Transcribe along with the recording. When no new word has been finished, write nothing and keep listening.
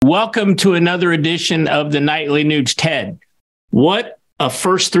welcome to another edition of the Nightly Nuge. Ted, what a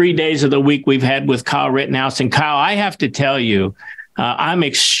first 3 days of the week we've had with Kyle Rittenhouse. And Kyle, I have to tell you, I'm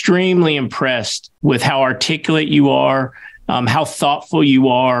extremely impressed with how articulate you are, how thoughtful you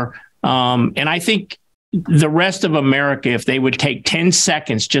are. And I think the rest of America, if they would take 10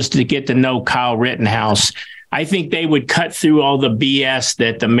 seconds just to get to know Kyle Rittenhouse, I think they would cut through all the BS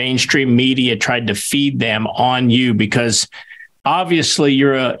that the mainstream media tried to feed them on you, because obviously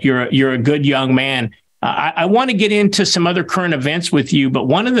you're a good young man. I want to get into some other current events with you, but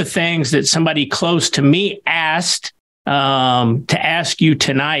one of the things that somebody close to me asked to ask you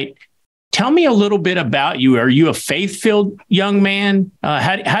tonight, tell me a little bit about you. Are you a faith-filled young man?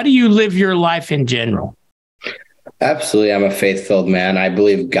 How do you live your life in general? Absolutely. I'm a faith-filled man. I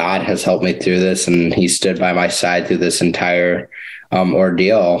believe God has helped me through this, and he stood by my side through this entire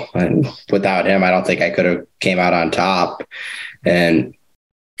ordeal. And without him, I don't think I could have came out on top. And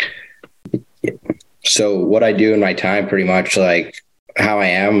so what I do in my time, pretty much like how I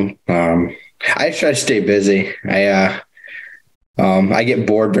am, I try to stay busy. I get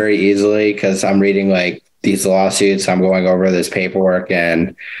bored very easily because I'm reading like these lawsuits. I'm going over this paperwork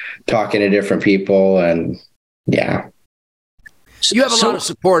and talking to different people, and yeah. You have a lot of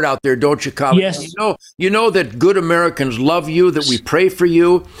support out there, don't you, Kyle? Yes. You know that good Americans love you, that we pray for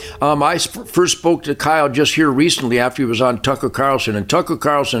you. I first spoke to Kyle just here recently after he was on Tucker Carlson, and Tucker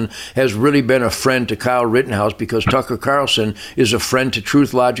Carlson has really been a friend to Kyle Rittenhouse, because Tucker Carlson is a friend to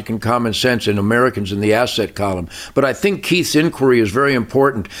Truth, Logic, and Common Sense and Americans in the asset column. But I think Keith's inquiry is very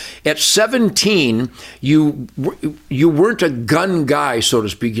important. At 17, you weren't a gun guy, so to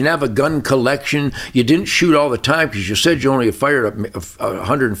speak. You didn't have a gun collection. You didn't shoot all the time because you said you only fired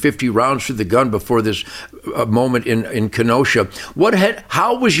 150 rounds through the gun before this moment in Kenosha.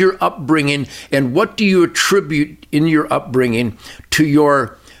 How was your upbringing, and what do you attribute in your upbringing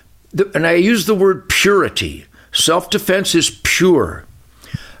to and I use the word purity. Self-defense is pure.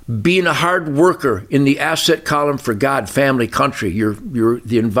 Being a hard worker in the asset column for God, family, country,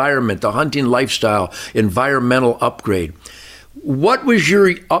 the environment, the hunting lifestyle, environmental upgrade. What was your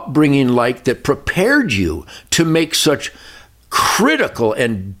upbringing like that prepared you to make such critical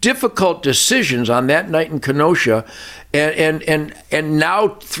and difficult decisions on that night in Kenosha, and now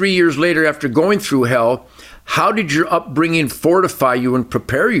 3 years later, after going through hell, how did your upbringing fortify you and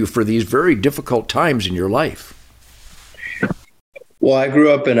prepare you for these very difficult times in your life? Well, I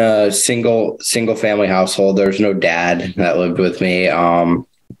grew up in a single family household. There's no dad that lived with me.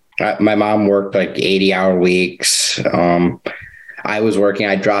 My mom worked like 80-hour weeks. I was working.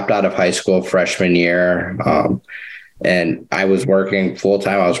 I dropped out of high school freshman year. And I was working full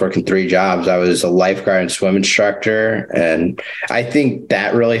time. I was working 3 jobs. I was a lifeguard and swim instructor. And I think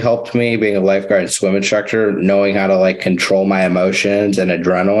that really helped me, being a lifeguard and swim instructor, knowing how to like control my emotions and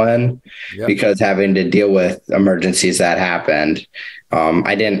adrenaline, because having to deal with emergencies that happened.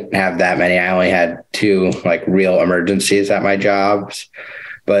 I didn't have that many. I only had 2 like real emergencies at my jobs.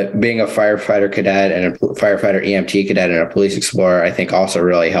 But being a firefighter cadet and a firefighter EMT cadet and a police explorer, I think also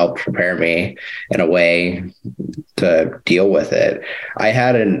really helped prepare me in a way to deal with it. I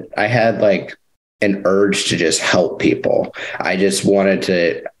had like an urge to just help people. I just wanted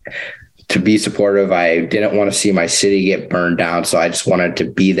to be supportive. I didn't want to see my city get burned down. So I just wanted to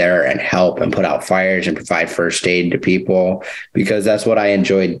be there and help and put out fires and provide first aid to people, because that's what I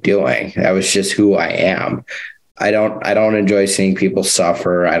enjoyed doing. That was just who I am. I don't enjoy seeing people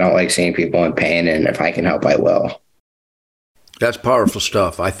suffer. I don't like seeing people in pain. And if I can help, I will. That's powerful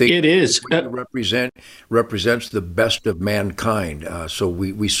stuff. I think it is. What you represents the best of mankind. So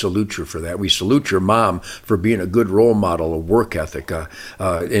we salute you for that. We salute your mom for being a good role model of work ethic.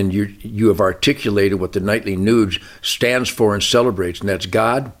 And you have articulated what the Nightly Nuge stands for and celebrates, and that's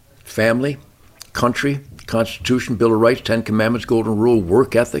God, family, country, Constitution, Bill of Rights, 10 Commandments, Golden Rule,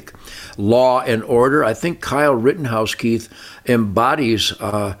 work ethic, law and order. I think Kyle Rittenhouse, Keith, embodies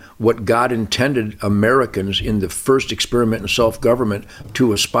what God intended Americans in the first experiment in self-government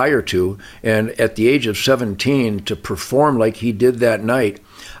to aspire to. And at the age of 17, to perform like he did that night,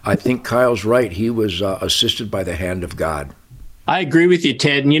 I think Kyle's right. He was assisted by the hand of God. I agree with you,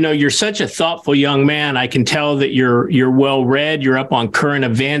 Ted. And, you're such a thoughtful young man. I can tell that you're well read. You're up on current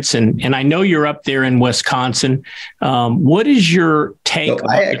events. And I know you're up there in Wisconsin. What is your take? So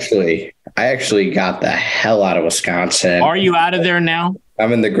I actually got the hell out of Wisconsin. Are you out of there now?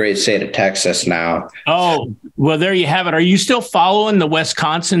 I'm in the great state of Texas now. Oh, well, there you have it. Are you still following the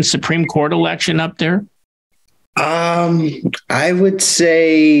Wisconsin Supreme Court election up there? I would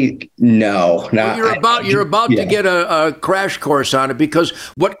say no. Well, you're about to get a crash course on it, because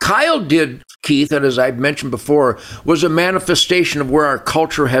what Kyle did, Keith, and as I've mentioned before, was a manifestation of where our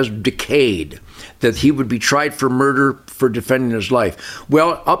culture has decayed. That he would be tried for murder for defending his life.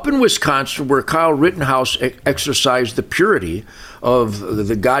 Well, up in Wisconsin, where Kyle Rittenhouse exercised the purity of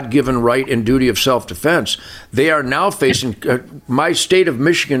the God-given right and duty of self-defense, they are now facing, my state of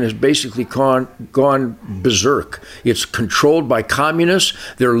Michigan has basically gone berserk. It's controlled by communists.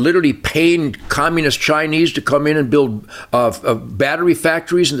 They're literally paying communist Chinese to come in and build battery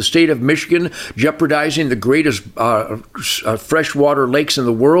factories in the state of Michigan, jeopardizing the greatest freshwater lakes in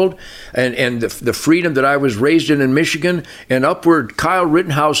the world, and the freedom that I was raised in Michigan. And upward, Kyle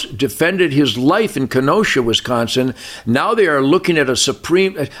Rittenhouse defended his life in Kenosha, Wisconsin. Now they are looking at a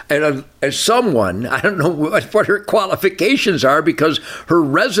supreme, as someone, I don't know what her qualifications are, because her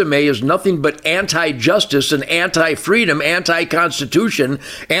resume is nothing but anti-justice and anti-freedom, anti-constitution,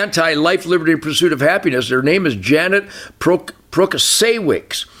 anti-life, liberty, and pursuit of happiness. Her name is Janet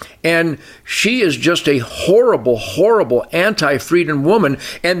Prokosiewicz. And she is just a horrible, horrible anti-freedom woman.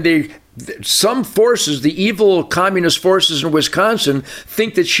 And some forces, the evil communist forces in Wisconsin,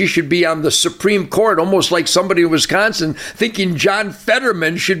 think that she should be on the Supreme Court, almost like somebody in Wisconsin thinking John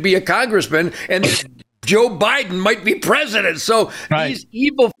Fetterman should be a congressman and Joe Biden might be president. So These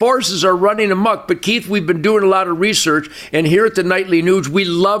evil forces are running amok. But Keith, we've been doing a lot of research, and here at the Nightly Nuge, we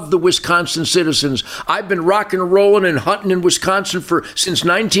love the Wisconsin citizens. I've been rocking and rolling and hunting in Wisconsin since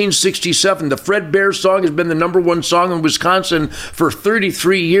 1967. The Fred Bear song has been the #1 song in Wisconsin for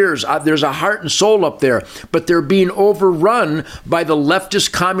 33 years. There's a heart and soul up there, but they're being overrun by the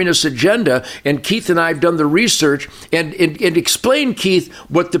leftist communist agenda. And Keith and I have done the research and explain, Keith,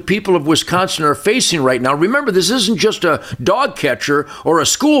 what the people of Wisconsin are facing right now. Remember, this isn't just a dog catcher or a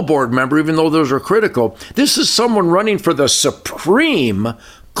school board member, even though those are critical. This is someone running for the Supreme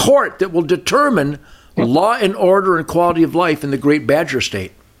Court that will determine law and order and quality of life in the Great Badger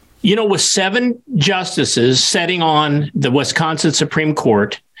State. You know, with 7 justices sitting on the Wisconsin Supreme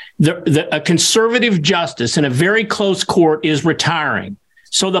Court, a conservative justice in a very close court is retiring.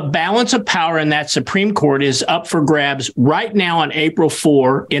 So the balance of power in that Supreme Court is up for grabs right now on April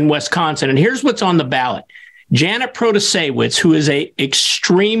 4 in Wisconsin. And here's what's on the ballot. Janet Prokosiewicz, who is a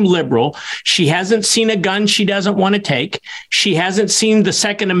extreme liberal, she hasn't seen a gun she doesn't want to take. She hasn't seen the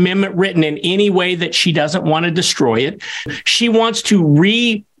Second Amendment written in any way that she doesn't want to destroy it. She wants to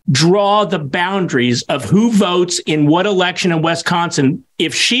redraw the boundaries of who votes in what election in Wisconsin.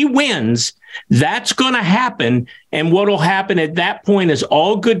 If she wins, that's going to happen. And what will happen at that point is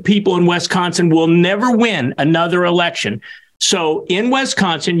all good people in Wisconsin will never win another election. So in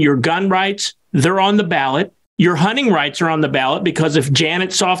Wisconsin, your gun rights, they're on the ballot. Your hunting rights are on the ballot, because if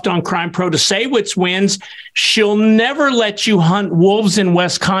Janet Soft on Crime Prokosiewicz wins, she'll never let you hunt wolves in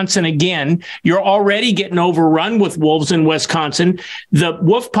Wisconsin again. You're already getting overrun with wolves in Wisconsin. The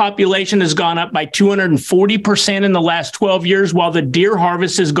wolf population has gone up by 240% in the last 12 years, while the deer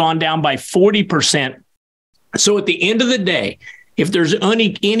harvest has gone down by 40%. So at the end of the day, if there's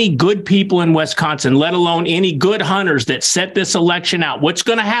any good people in Wisconsin, let alone any good hunters that set this election out, what's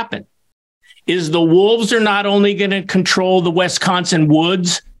going to happen is the wolves are not only going to control the Wisconsin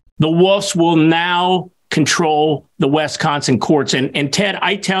woods, the wolves will now control the Wisconsin courts. And Ted,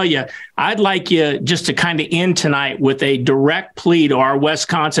 I tell you, I'd like you just to kind of end tonight with a direct plea to our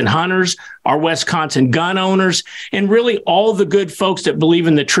Wisconsin hunters, our Wisconsin gun owners, and really all the good folks that believe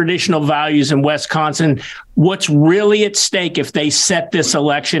in the traditional values in Wisconsin. What's really at stake if they set this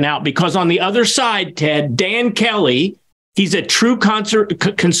election out? Because on the other side, Ted, Dan Kelly, he's a true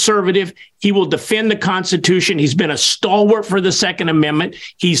conservative. He will defend the Constitution. He's been a stalwart for the Second Amendment.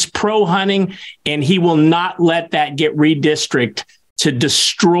 He's pro-hunting, and he will not let that get redistricted to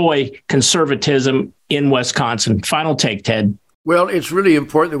destroy conservatism in Wisconsin. Final take, Ted. Well, it's really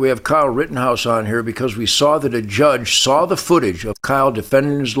important that we have Kyle Rittenhouse on here, because we saw that a judge saw the footage of Kyle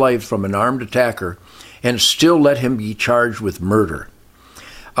defending his life from an armed attacker and still let him be charged with murder.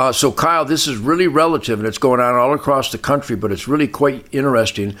 So, Kyle, this is really relative, and it's going on all across the country, but it's really quite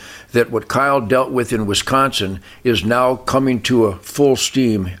interesting that what Kyle dealt with in Wisconsin is now coming to a full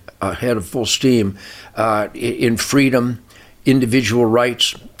steam, ahead of full steam, in freedom, individual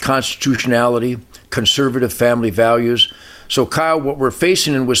rights, constitutionality, conservative family values. So, Kyle, what we're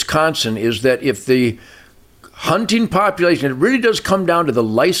facing in Wisconsin is that if the hunting population, it really does come down to the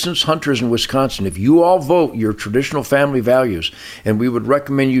licensed hunters in Wisconsin. If you all vote your traditional family values, and we would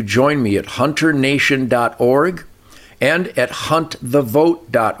recommend you join me at hunternation.org and at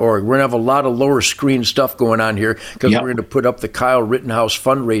huntthevote.org. We're going to have a lot of lower screen stuff going on here because we're going to put up the Kyle Rittenhouse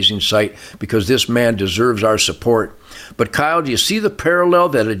fundraising site because this man deserves our support. But Kyle, do you see the parallel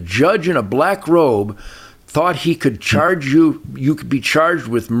that a judge in a black robe thought he could charge you could be charged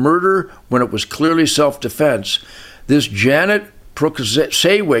with murder when it was clearly self-defense? This Janet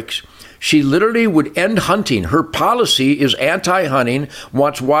Prokosewicz's, she literally would end hunting. Her policy is anti-hunting,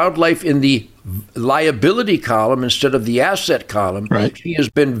 wants wildlife in the liability column instead of the asset column. Right. She has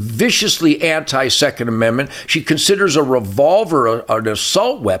been viciously anti-Second Amendment. She considers a revolver an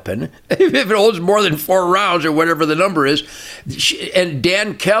assault weapon if it holds more than 4 rounds or whatever the number is. And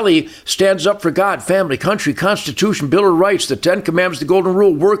Dan Kelly stands up for God, family, country, Constitution, Bill of Rights, the 10 Commandments, the Golden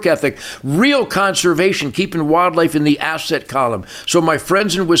Rule, work ethic, real conservation, keeping wildlife in the asset column. So my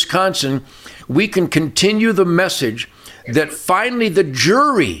friends in Wisconsin, we can continue the message that finally the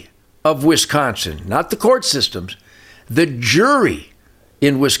jury of Wisconsin, not the court systems, the jury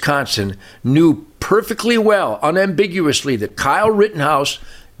in Wisconsin knew perfectly well, unambiguously, that Kyle Rittenhouse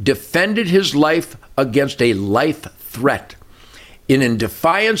defended his life against a life threat. In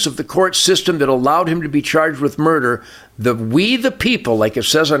defiance of the court system that allowed him to be charged with murder, we the people, like it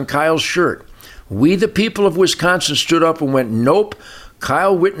says on Kyle's shirt, we the people of Wisconsin stood up and went, nope,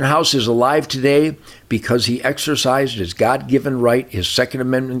 Kyle Rittenhouse is alive today because he exercised his God-given right, his Second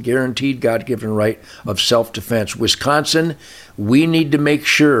Amendment guaranteed God-given right of self-defense. Wisconsin, we need to make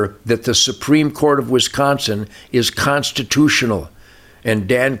sure that the Supreme Court of Wisconsin is constitutional. And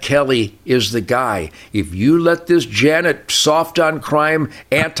Dan Kelly is the guy. If you let this Janet soft on crime,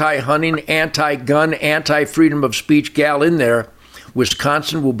 anti-hunting, anti-gun, anti-freedom of speech gal in there,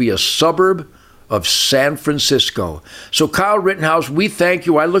 Wisconsin will be a suburb of San Francisco. So Kyle Rittenhouse, we thank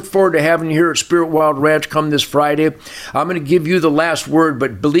you. I look forward to having you here at Spirit Wild Ranch come this Friday. I'm going to give you the last word,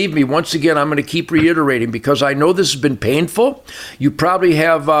 but believe me, once again, I'm going to keep reiterating because I know this has been painful. You probably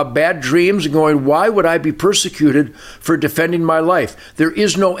have bad dreams and going, why would I be persecuted for defending my life? There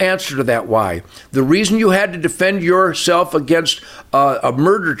is no answer to that why. The reason you had to defend yourself against a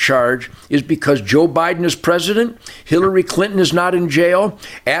murder charge is because Joe Biden is president, Hillary Clinton is not in jail,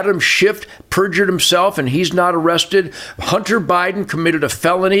 Adam Schiff perjured himself and he's not arrested. Hunter Biden committed a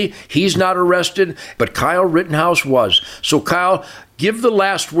felony. He's not arrested, but Kyle Rittenhouse was. So Kyle, give the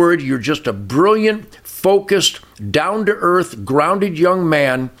last word. You're just a brilliant, focused, down-to-earth, grounded young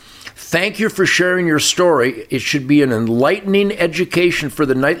man. Thank you for sharing your story. It should be an enlightening education for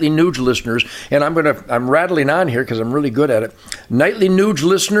the Nightly Nuge listeners. And I'm rattling on here because I'm really good at it. Nightly Nuge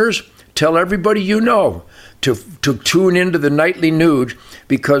listeners, tell everybody you know to tune into the Nightly Nuge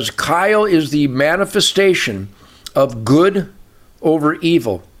because Kyle is the manifestation of good over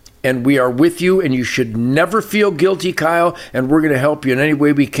evil. And we are with you, and you should never feel guilty, Kyle, and we're going to help you in any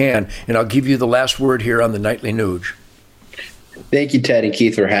way we can. And I'll give you the last word here on the Nightly Nuge. Thank you, Ted and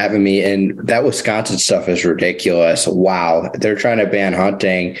Keith, for having me. And that Wisconsin stuff is ridiculous. Wow. They're trying to ban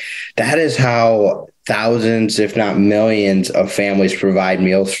hunting. That is how thousands, if not millions, of families provide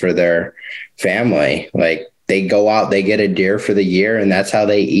meals for their family. Like, they go out, they get a deer for the year, and that's how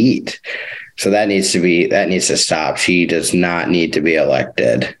they eat. So that needs to stop. She does not need to be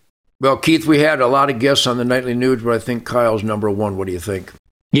elected. Well, Keith, we had a lot of guests on the Nightly Nuge, but I think Kyle's number one. What do you think?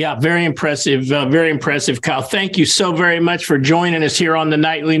 Yeah, very impressive. Very impressive, Kyle. Thank you so very much for joining us here on the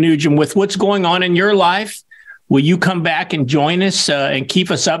Nightly Nuge. And with what's going on in your life, will you come back and join us and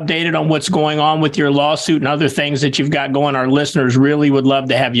keep us updated on what's going on with your lawsuit and other things that you've got going? Our listeners really would love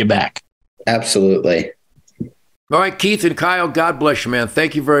to have you back. Absolutely. All right, Keith and Kyle, God bless you, man.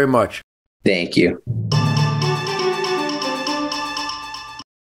 Thank you very much. Thank you.